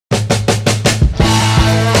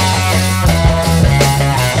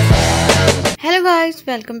Hello guys,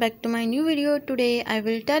 welcome back to my new video. Today I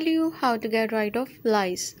will tell you how to get rid of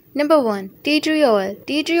lice. Number 1. Tea tree oil.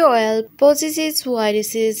 Tea tree oil possesses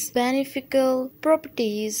viruses' beneficial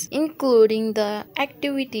properties, including the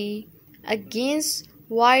activity against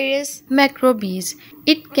virus microbes.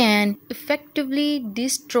 It can effectively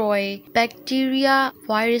destroy bacteria,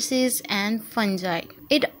 viruses, and fungi.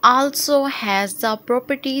 It also has the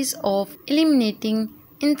properties of eliminating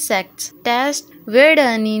insects. Tests were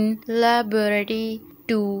done in laboratory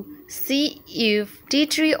to see if tea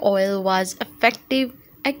tree oil was effective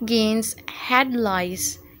against head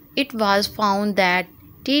lice. It was found that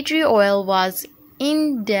tea tree oil was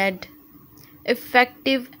indeed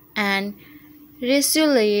effective and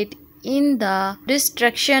resolute in the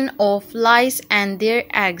destruction of lice and their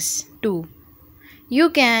eggs too.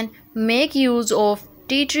 You can make use of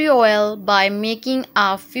tea tree oil by making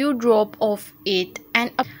a few drops of it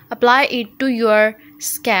and apply it to your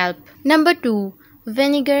scalp. Number 2.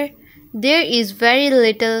 Vinegar. There is very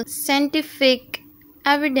little scientific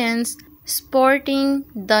evidence supporting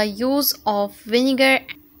the use of vinegar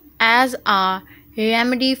as a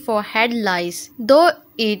remedy for head lice, though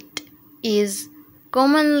it is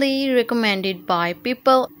commonly recommended by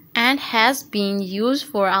people and has been used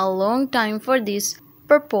for a long time for this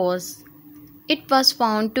purpose. It was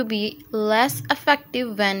found to be less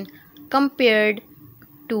effective when compared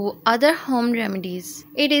to other home remedies.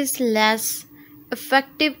 It is less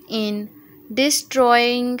effective in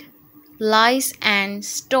destroying lice and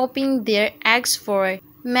stopping their eggs for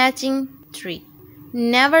matching 3.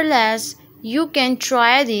 Nevertheless, you can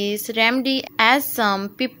try this remedy as some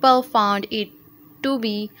people found it to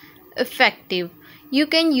be effective. You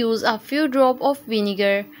can use a few drops of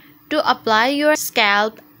vinegar to apply your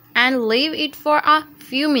scalp and leave it for a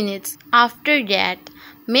few minutes. After that,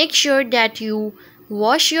 make sure that you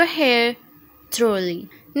wash your hair thoroughly.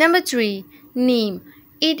 Number 3. Neem.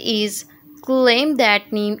 It is claimed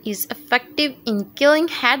that neem is effective in killing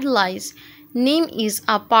head lice. Neem is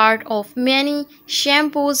a part of many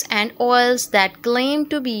shampoos and oils that claim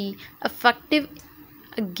to be effective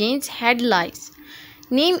against head lice.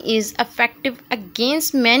 Neem is effective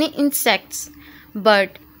against many insects,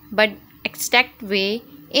 but exact way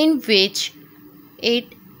in which it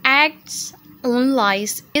acts on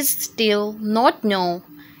lice is still not known.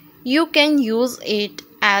 You can use it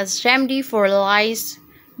as remedy for lice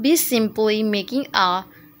by simply making a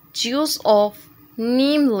juice of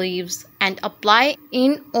neem leaves and apply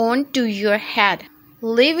it onto your head,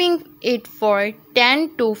 leaving it for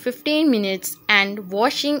 10 to 15 minutes and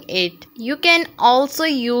washing it. You can also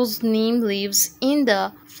use neem leaves in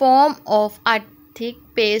the form of a thick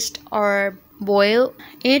paste or boil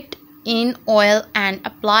it in oil and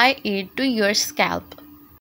apply it to your scalp.